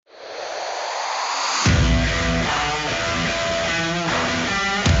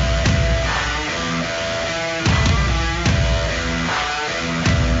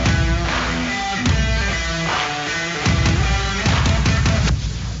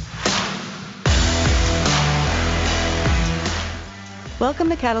Welcome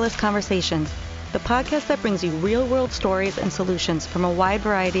to Catalyst Conversations, the podcast that brings you real-world stories and solutions from a wide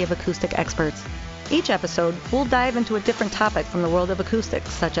variety of acoustic experts. Each episode, we'll dive into a different topic from the world of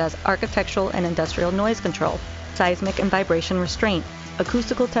acoustics, such as architectural and industrial noise control, seismic and vibration restraint,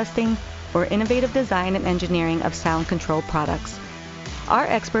 acoustical testing, or innovative design and engineering of sound control products. Our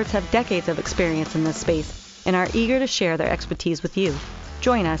experts have decades of experience in this space and are eager to share their expertise with you.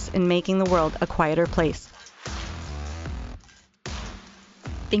 Join us in making the world a quieter place.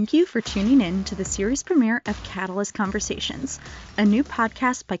 Thank you for tuning in to the series premiere of Catalyst Conversations, a new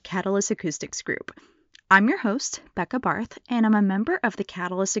podcast by Catalyst Acoustics Group. I'm your host, Becca Barth, and I'm a member of the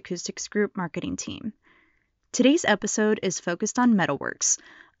Catalyst Acoustics Group marketing team. Today's episode is focused on MetaWrx,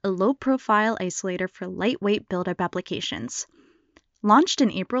 a low-profile isolator for lightweight build-up applications. Launched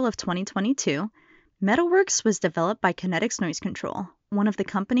in April of 2022, MetaWrx was developed by Kinetics Noise Control, one of the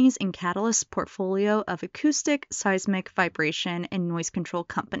companies in Catalyst's portfolio of acoustic, seismic, vibration, and noise control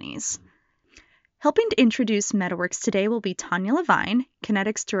companies. Helping to introduce MetaWrx today will be Tanya Levine,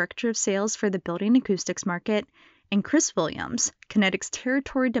 Kinetics Director of Sales for the Building Acoustics market, and Chris Williams, Kinetics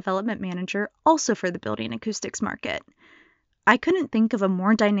Territory Development Manager, also for the Building Acoustics market. I couldn't think of a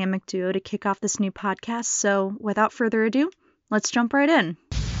more dynamic duo to kick off this new podcast, so without further ado, let's jump right in.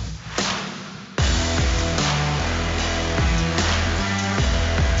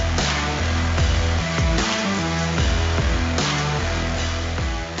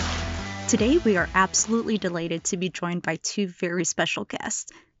 Today, we are absolutely delighted to be joined by two very special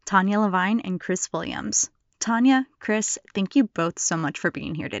guests, Tanya Levine and Chris Williams. Tanya, Chris, thank you both so much for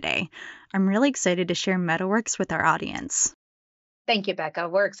being here today. I'm really excited to share MetaWrx with our audience. Thank you, Becca.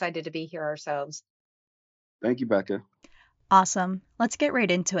 We're excited to be here ourselves. Thank you, Becca. Awesome. Let's get right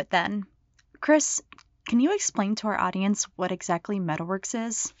into it then. Chris, can you explain to our audience what exactly MetaWrx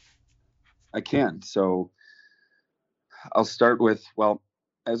is? I can. So I'll start with,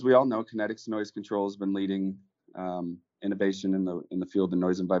 as we all know, Kinetics Noise Control has been leading innovation in the field of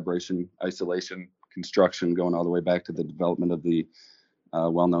noise and vibration isolation construction, going all the way back to the development of the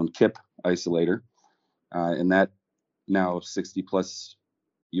well-known KIP isolator. And that now 60-plus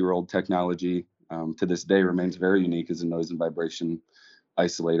year-old technology to this day remains very unique as a noise and vibration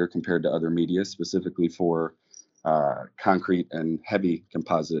isolator compared to other media, specifically for concrete and heavy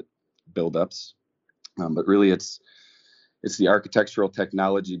composite buildups. But really, it's the architectural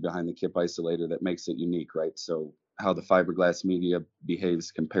technology behind the KIP isolator that makes it unique, right? So how the fiberglass media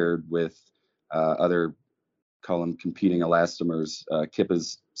behaves compared with other, call them competing elastomers. KIP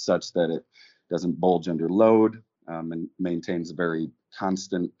is such that it doesn't bulge under load and maintains a very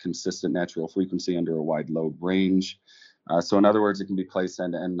constant, consistent natural frequency under a wide load range. So in other words, it can be placed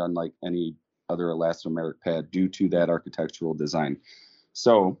end to end unlike any other elastomeric pad due to that architectural design.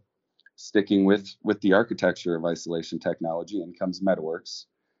 So sticking with the architecture of isolation technology, and comes MetaWrx.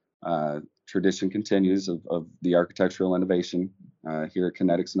 Tradition continues of the architectural innovation. Here at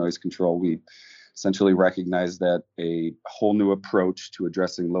Kinetics Noise Control, we essentially recognize that a whole new approach to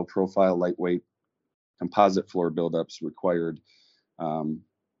addressing low-profile, lightweight composite floor buildups required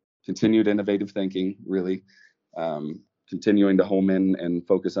continued innovative thinking, really, continuing to home in and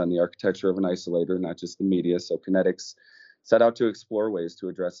focus on the architecture of an isolator, not just the media. So Kinetics set out to explore ways to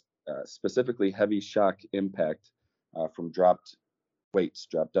address specifically heavy shock impact from dropped weights,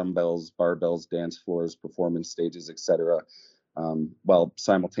 dropped dumbbells, barbells, dance floors, performance stages, etc., while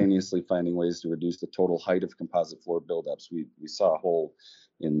simultaneously finding ways to reduce the total height of composite floor buildups. We saw a hole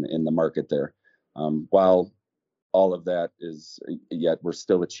in the market there. While all of that is, yet we're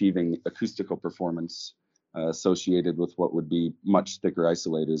still achieving acoustical performance associated with what would be much thicker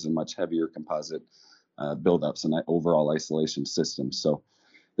isolators and much heavier composite buildups and overall isolation systems. So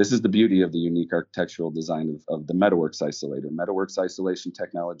this is the beauty of the unique architectural design of the MetaWrx isolator. MetaWrx isolation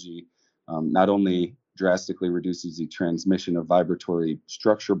technology not only drastically reduces the transmission of vibratory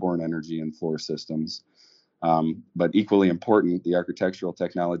structure-borne energy in floor systems, but equally important, the architectural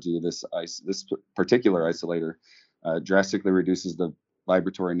technology of this particular isolator drastically reduces the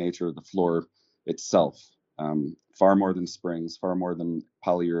vibratory nature of the floor itself. Far more than springs, far more than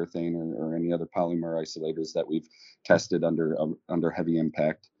polyurethane or any other polymer isolators that we've tested under heavy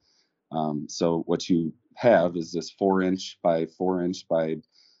impact. So what you have is this 4-inch by 4-inch by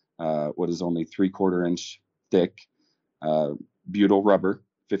what is only 3/4 inch thick butyl rubber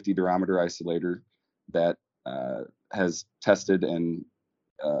 50 durometer isolator that has tested and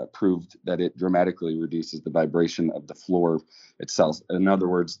proved that it dramatically reduces the vibration of the floor itself. In other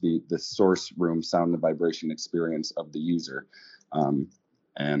words, the source room sound and vibration experience of the user.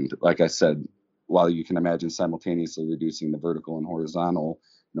 And like I said, while you can imagine simultaneously reducing the vertical and horizontal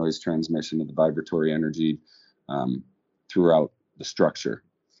noise transmission of the vibratory energy throughout the structure.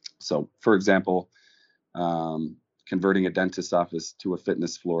 So, for example, converting a dentist's office to a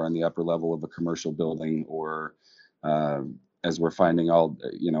fitness floor on the upper level of a commercial building, or as we're finding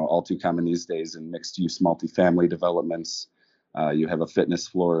all too common these days in mixed-use multifamily developments, you have a fitness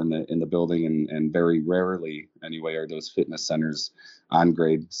floor in the building, and very rarely, anyway, are those fitness centers on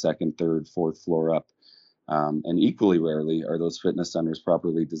grade, second, third, fourth floor up. And equally rarely are those fitness centers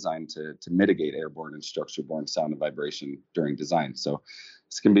properly designed to mitigate airborne and structure-borne sound and vibration during design. So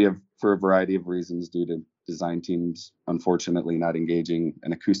this can be for a variety of reasons, due to design teams, unfortunately, not engaging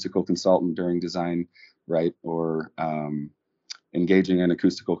an acoustical consultant during design, right? Or engaging an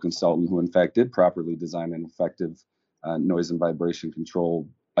acoustical consultant who, in fact, did properly design an effective noise and vibration control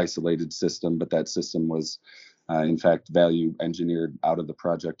isolated system, but that system was, in fact, value engineered out of the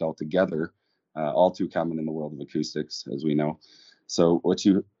project altogether. All too common in the world of acoustics, as we know. So what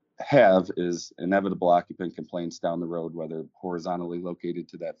you have is inevitable occupant complaints down the road, whether horizontally located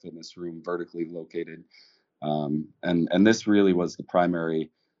to that fitness room, vertically located. And this really was the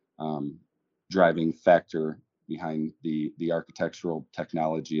primary driving factor behind the architectural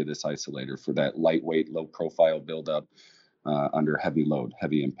technology of this isolator for that lightweight, low profile buildup under heavy load,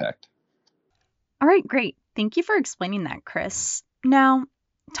 heavy impact. All right, great. Thank you for explaining that, Chris. Now,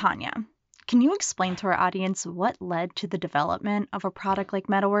 Tanya, can you explain to our audience what led to the development of a product like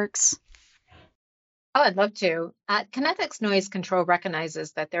MetaWrx? Oh, I'd love to. Kinetics Noise Control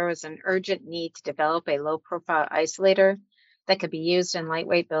recognizes that there was an urgent need to develop a low-profile isolator that could be used in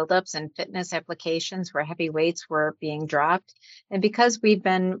lightweight buildups and fitness applications where heavy weights were being dropped. And because we've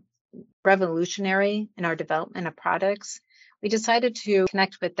been revolutionary in our development of products, we decided to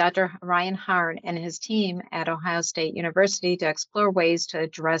connect with Dr. Ryan Harn and his team at Ohio State University to explore ways to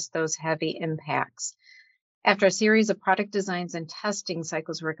address those heavy impacts. After a series of product designs and testing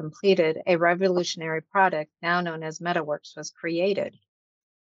cycles were completed, a revolutionary product, now known as MetaWrx, was created.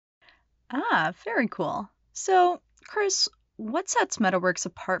 Ah, very cool. So, Chris, what sets MetaWrx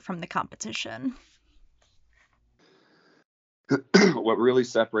apart from the competition? What really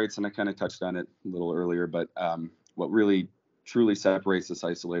separates, and I kind of touched on it a little earlier, but what really truly separates this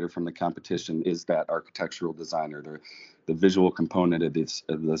isolator from the competition is that architectural design, or the visual component of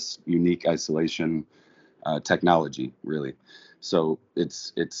this unique isolation technology, really. So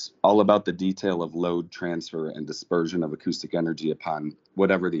it's all about the detail of load transfer and dispersion of acoustic energy upon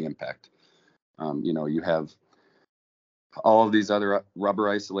whatever the impact. You have all of these other rubber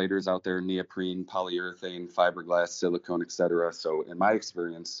isolators out there: neoprene, polyurethane, fiberglass, silicone, etc. So in my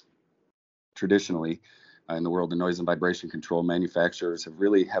experience, traditionally, in the world of noise and vibration control, manufacturers have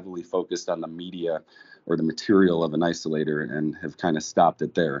really heavily focused on the media or the material of an isolator and have kind of stopped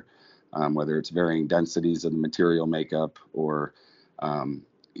it there, whether it's varying densities of the material makeup or, and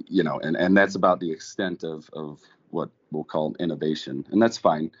that's about the extent of what we'll call innovation. And that's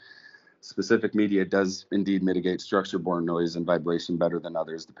fine. Specific media does indeed mitigate structure-borne noise and vibration better than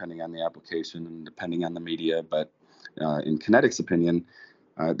others, depending on the application and depending on the media. But in Kinetics' opinion,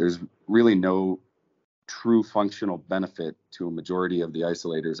 there's really no true functional benefit to a majority of the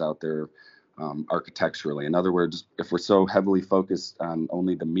isolators out there architecturally. In other words, if we're so heavily focused on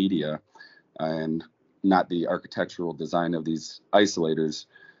only the media and not the architectural design of these isolators,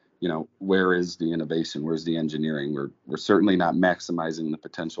 where is the innovation? Where's the engineering? We're certainly not maximizing the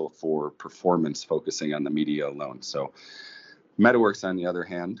potential for performance focusing on the media alone. So MetaWrx, on the other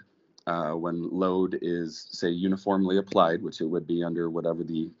hand, when load is, say, uniformly applied, which it would be under whatever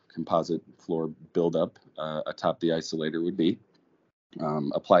the composite floor buildup atop the isolator would be,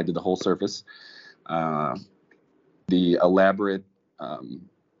 applied to the whole surface, the elaborate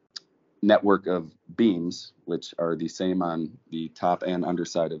network of beams, which are the same on the top and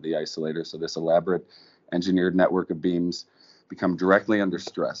underside of the isolator. So this elaborate engineered network of beams become directly under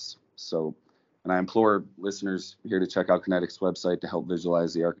stress. So, and I implore listeners here to check out Kinetics' website to help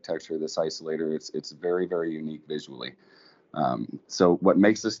visualize the architecture of this isolator. It's very, very unique visually. So what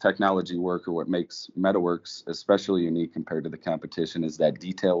makes this technology work, or what makes MetaWrx especially unique compared to the competition, is that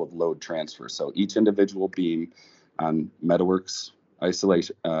detail of load transfer. So each individual beam on MetaWrx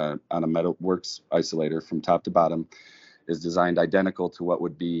isolation, on a MetaWrx isolator from top to bottom, is designed identical to what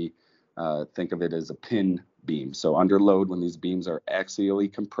would be, think of it as a pin beam. So under load, when these beams are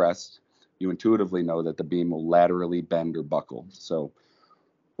axially compressed, you intuitively know that the beam will laterally bend or buckle. So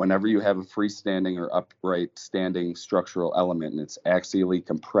whenever you have a freestanding or upright standing structural element and it's axially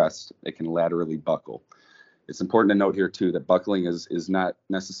compressed, it can laterally buckle. It's important to note here too that buckling is not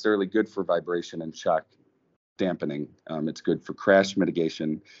necessarily good for vibration and shock dampening. It's good for crash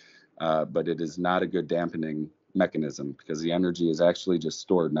mitigation, but it is not a good dampening mechanism because the energy is actually just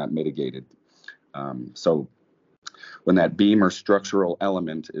stored, not mitigated. So when that beam or structural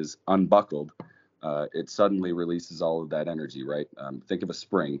element is unbuckled, it suddenly releases all of that energy, right? Think of a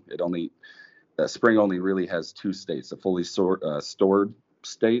spring. A spring only really has two states: a fully stored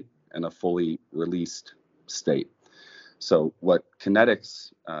state and a fully released state. So what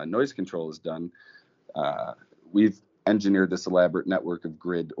kinetics noise control has done, we've engineered this elaborate network of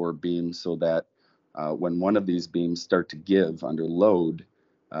grid or beams so that when one of these beams start to give under load,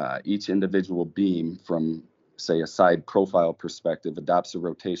 each individual beam from, say, a side profile perspective adopts a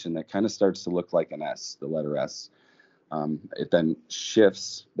rotation that kind of starts to look like an S, the letter S. It then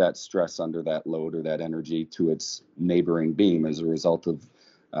shifts that stress under that load or that energy to its neighboring beam as a result of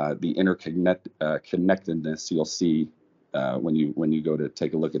the interconnectedness you'll see when you go to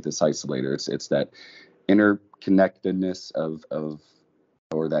take a look at this isolator. It's that interconnectedness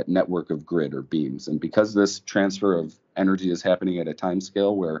or that network of grid or beams. And because this transfer of energy is happening at a time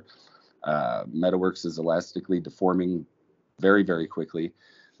scale where MetaWrx is elastically deforming very, very quickly,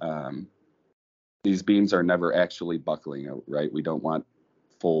 these beams are never actually buckling, right? We don't want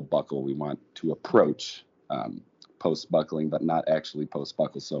full buckle. We want to approach post-buckling, but not actually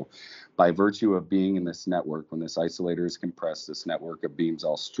post-buckle. So by virtue of being in this network, when this isolator is compressed, this network of beams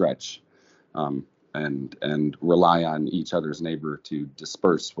all stretch and rely on each other's neighbor to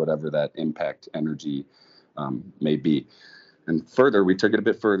disperse whatever that impact energy may be. And further, we took it a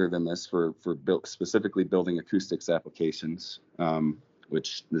bit further than this for specifically building acoustics applications,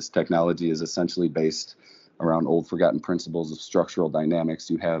 which this technology is essentially based around old forgotten principles of structural dynamics.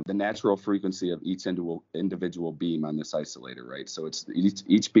 You have the natural frequency of each individual beam on this isolator, right? So it's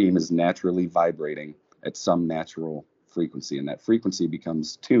each beam is naturally vibrating at some natural frequency, and that frequency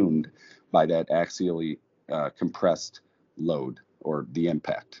becomes tuned by that axially compressed load or the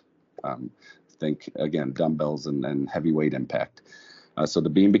impact. Think again, dumbbells and heavyweight impact. So the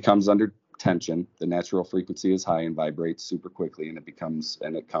beam becomes under tension. The natural frequency is high and vibrates super quickly, and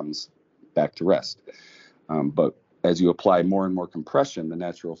it comes back to rest. But as you apply more and more compression, the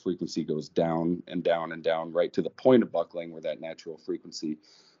natural frequency goes down and down and down, right to the point of buckling, where that natural frequency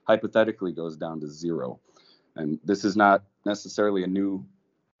hypothetically goes down to zero. And this is not necessarily a new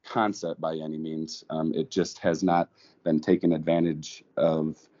concept by any means. It just has not been taken advantage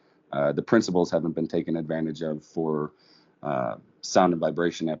of. The principles haven't been taken advantage of for sound and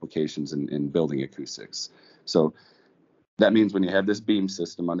vibration applications in building acoustics. So that means when you have this beam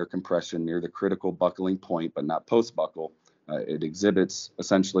system under compression near the critical buckling point, but not post-buckle, it exhibits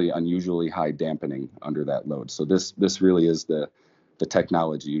essentially unusually high dampening under that load. So this really is the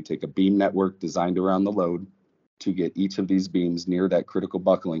technology. You take a beam network designed around the load to get each of these beams near that critical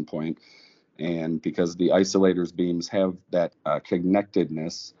buckling point. And because the isolator's beams have that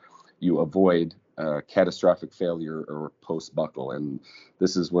connectedness, you avoid catastrophic failure or post-buckle. And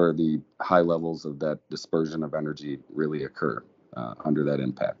this is where the high levels of that dispersion of energy really occur under that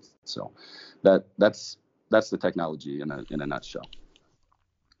impact. So that's the technology in a nutshell.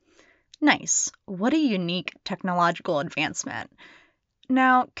 Nice. What a unique technological advancement.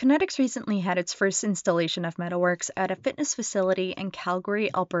 Now, Kinetics recently had its first installation of MetaWrx at a fitness facility in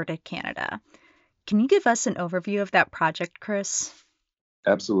Calgary, Alberta, Canada. Can you give us an overview of that project, Chris?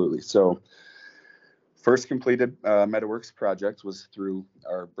 Absolutely. So first completed MetaWrx project was through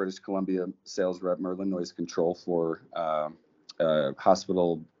our British Columbia sales rep, Merlin Noise Control, for a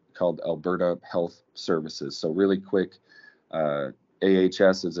hospital called Alberta Health Services. So really quick,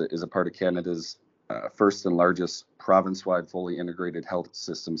 AHS is a part of Canada's first and largest province-wide fully integrated health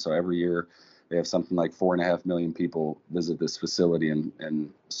system. So every year they have something like 4.5 million people visit this facility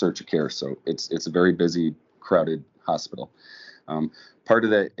and search of care. So it's a very busy, crowded hospital. Part of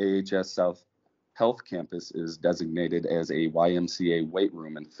the AHS South Health Campus is designated as a YMCA weight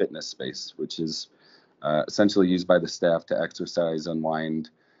room and fitness space, which is essentially used by the staff to exercise, unwind,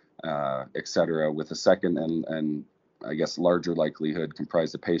 etc., with a second and I guess larger likelihood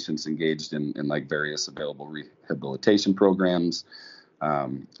comprised of patients engaged in like various available rehabilitation programs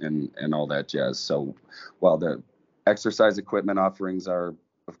and all that jazz. So while the exercise equipment offerings are,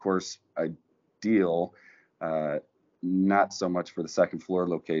 of course, ideal, not so much for the second floor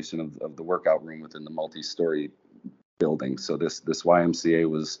location of the workout room within the multi-story building. So this YMCA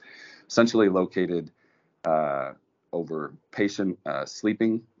was essentially located over patient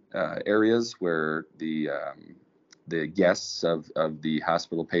sleeping areas where the guests of the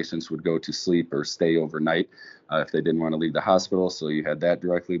hospital patients would go to sleep or stay overnight if they didn't want to leave the hospital. So you had that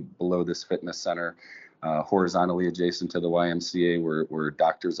directly below this fitness center. Horizontally adjacent to the YMCA were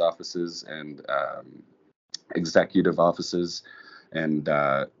doctors' offices and executive offices, and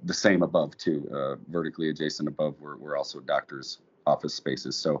the same above too. Vertically adjacent above were also doctors' office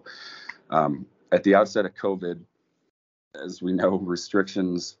spaces. So at the outset of COVID, as we know,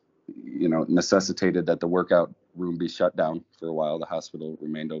 restrictions, necessitated that the workout room be shut down for a while. The hospital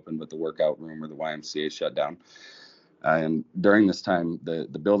remained open, but the workout room or the YMCA shut down. And during this time,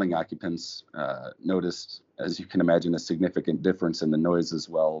 the building occupants noticed, as you can imagine, a significant difference in the noise as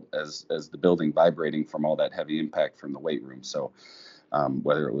well as the building vibrating from all that heavy impact from the weight room. So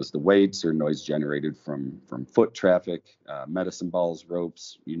whether it was the weights or noise generated from foot traffic, medicine balls,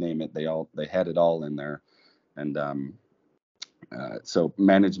 ropes, you name it, they had it all in there. And so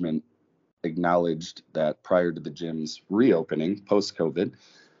management acknowledged that prior to the gym's reopening post-COVID,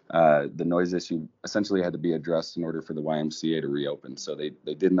 the noise issue essentially had to be addressed in order for the YMCA to reopen. So they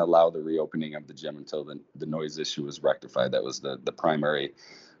didn't allow the reopening of the gym until the noise issue was rectified. That was the primary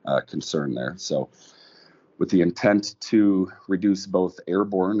concern there. So with the intent to reduce both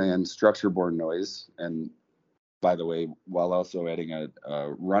airborne and structure-borne noise, and by the way, while also adding a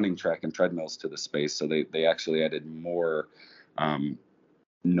running track and treadmills to the space, so they actually added more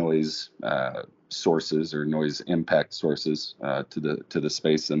noise sources or noise impact sources to the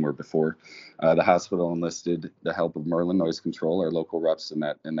space than were before. The hospital enlisted the help of Merlin Noise Control, our local reps in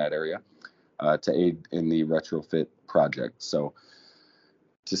that area, to aid in the retrofit project. So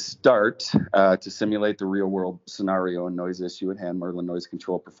to start, to simulate the real world scenario and noise issue at hand, Merlin Noise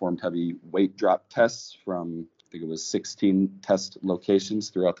Control performed heavy weight drop tests from, I think it was 16 test locations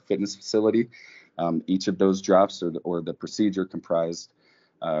throughout the fitness facility. Each of those drops or the procedure comprised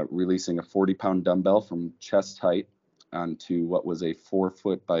releasing a 40-pound dumbbell from chest height onto what was a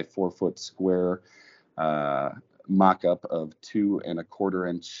 4-foot by 4-foot square mock-up of 2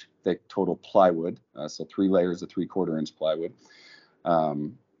 1/4-inch thick total plywood, so 3 layers of 3/4-inch plywood,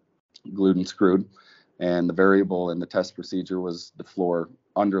 glued and screwed. And the variable in the test procedure was the floor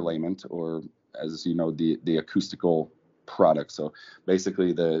underlayment, or as you know, the acoustical product. So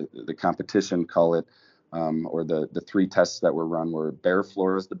basically the competition call it, or the 3 tests that were run were bare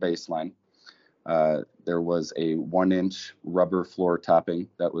floor as the baseline. There was a 1-inch rubber floor topping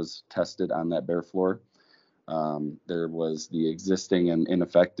that was tested on that bare floor. There was the existing and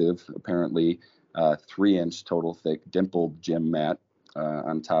ineffective, apparently 3-inch total thick dimpled gym mat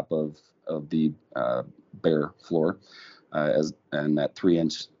on top of the bare floor, and that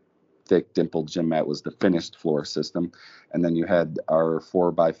 3-inch thick dimpled gym mat was the finished floor system. And then you had our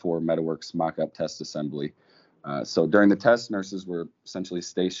 4x4 MetaWrx mock-up test assembly. So during the test, nurses were essentially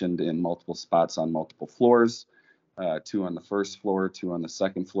stationed in multiple spots on multiple floors, 2 on the first floor, 2 on the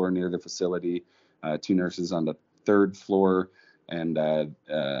second floor near the facility, 2 nurses on the 3rd floor, and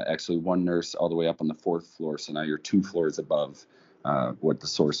actually 1 nurse all the way up on the 4th floor. So now you're 2 floors above what the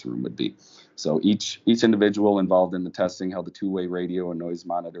source room would be. So each individual involved in the testing held a 2-way radio and noise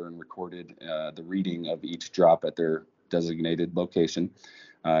monitor and recorded the reading of each drop at their designated location.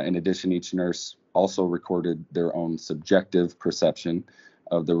 In addition, each nurse also recorded their own subjective perception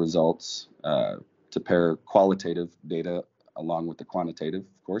of the results to pair qualitative data along with the quantitative,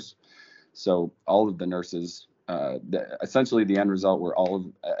 of course. So all of the nurses, essentially the end result were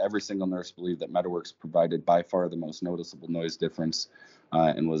every single nurse believed that MetaWrx provided by far the most noticeable noise difference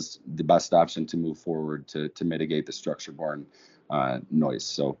and was the best option to move forward to mitigate the structure-borne noise.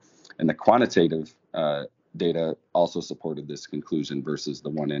 So, and the quantitative data also supported this conclusion versus the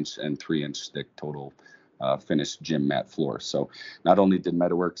 1-inch and 3-inch thick total finished gym mat floor. So not only did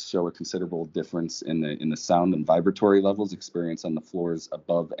MetaWrx show a considerable difference in the sound and vibratory levels experienced on the floors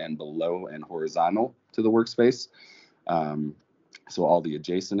above and below and horizontal to the workspace, so all the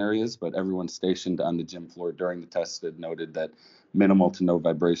adjacent areas, but everyone stationed on the gym floor during the test had noted that minimal to no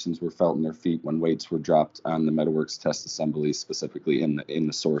vibrations were felt in their feet when weights were dropped on the MetaWrx test assembly, specifically in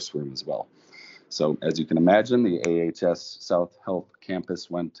the source room as well. So as you can imagine, the AHS South Health Campus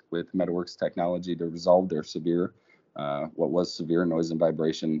went with MetaWrx technology to resolve their what was severe noise and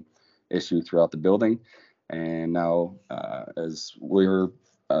vibration issue throughout the building. And now, as we're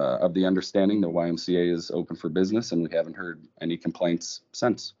of the understanding, the YMCA is open for business, and we haven't heard any complaints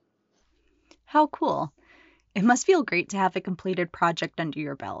since. How cool. It must feel great to have a completed project under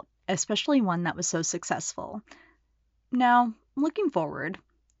your belt, especially one that was so successful. Now, looking forward,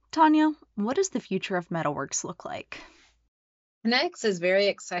 Tanya, what does the future of MetaWrx look like? Kinetics is very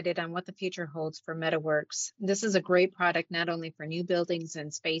excited on what the future holds for MetaWrx. This is a great product not only for new buildings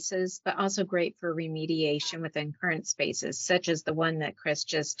and spaces, but also great for remediation within current spaces, such as the one that Chris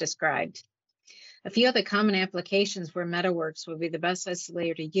just described. A few of the common applications where MetaWrx will be the best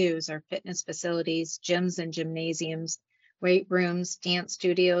isolator to use are fitness facilities, gyms and gymnasiums, weight rooms, dance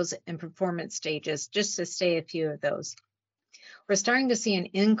studios, and performance stages, just to say a few of those. We're starting to see an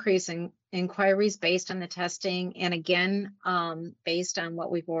increase in inquiries based on the testing, and again, based on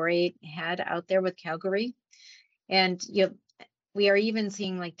what we've already had out there with Calgary. And we are even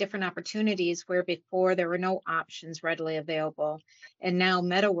seeing like different opportunities where before there were no options readily available. And now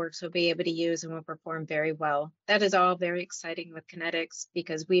MetaWrx will be able to use and will perform very well. That is all very exciting with Kinetics,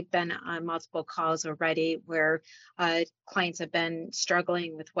 because we've been on multiple calls already where clients have been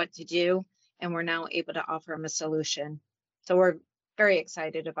struggling with what to do, and we're now able to offer them a solution. So we're very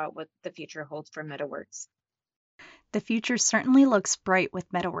excited about what the future holds for MetaWrx. The future certainly looks bright with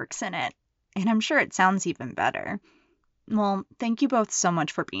MetaWrx in it, and I'm sure it sounds even better. Well, thank you both so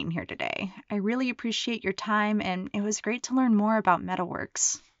much for being here today. I really appreciate your time, and it was great to learn more about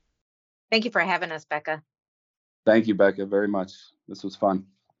MetaWrx. Thank you for having us, Becca. Thank you, Becca, very much. This was fun.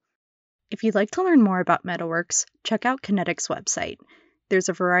 If you'd like to learn more about MetaWrx, check out Kinetics' website. There's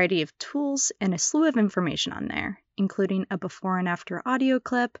a variety of tools and a slew of information on there, including a before and after audio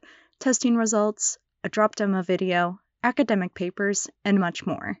clip, testing results, a drop demo video, academic papers, and much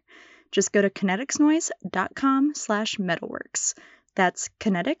more. Just go to kineticsnoise.com/MetaWrx. That's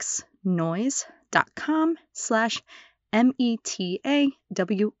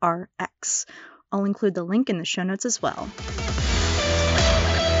kineticsnoise.com/METAWRX. I'll include the link in the show notes as well.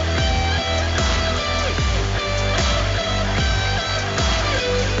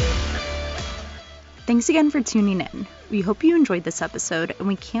 Thanks again for tuning in. We hope you enjoyed this episode, and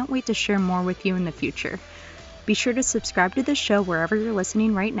we can't wait to share more with you in the future. Be sure to subscribe to the show wherever you're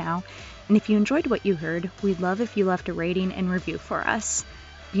listening right now, and if you enjoyed what you heard, we'd love if you left a rating and review for us.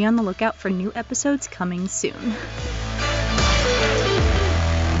 Be on the lookout for new episodes coming soon.